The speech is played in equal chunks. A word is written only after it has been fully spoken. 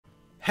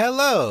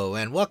Hello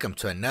and welcome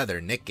to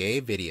another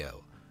Nikke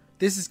video.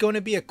 This is going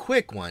to be a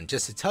quick one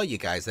just to tell you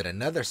guys that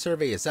another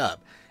survey is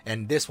up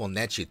and this will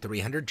net you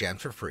 300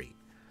 gems for free.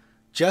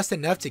 Just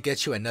enough to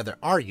get you another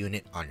R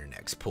unit on your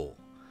next pull.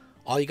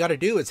 All you got to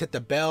do is hit the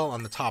bell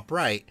on the top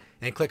right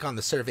and click on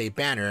the survey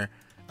banner.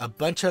 A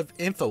bunch of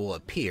info will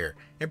appear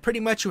and pretty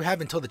much you have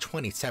until the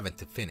 27th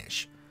to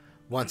finish.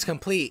 Once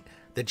complete,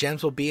 the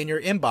gems will be in your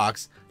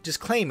inbox. Just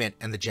claim it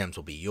and the gems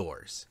will be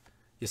yours.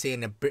 You see,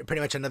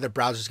 pretty much another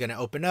browser is going to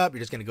open up.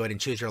 You're just going to go ahead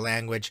and choose your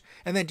language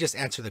and then just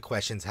answer the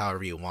questions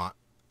however you want.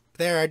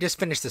 There, I just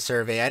finished the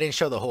survey. I didn't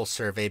show the whole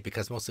survey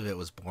because most of it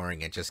was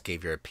boring. It just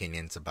gave your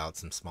opinions about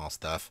some small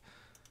stuff.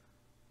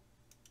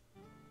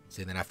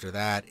 So then after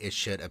that, it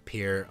should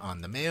appear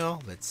on the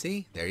mail. Let's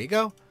see. There you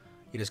go.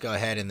 You just go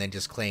ahead and then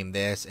just claim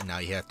this, and now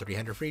you have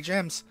 300 free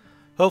gems.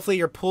 Hopefully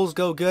your pulls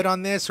go good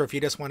on this, or if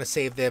you just want to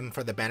save them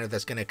for the banner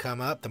that's going to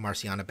come up, the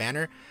Marciana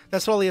banner,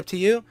 that's totally up to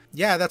you.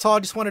 Yeah, that's all I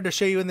just wanted to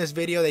show you in this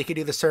video that you could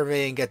do the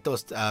survey and get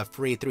those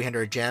free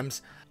 300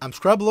 gems. I'm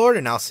Scrublord,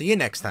 and I'll see you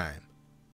next time.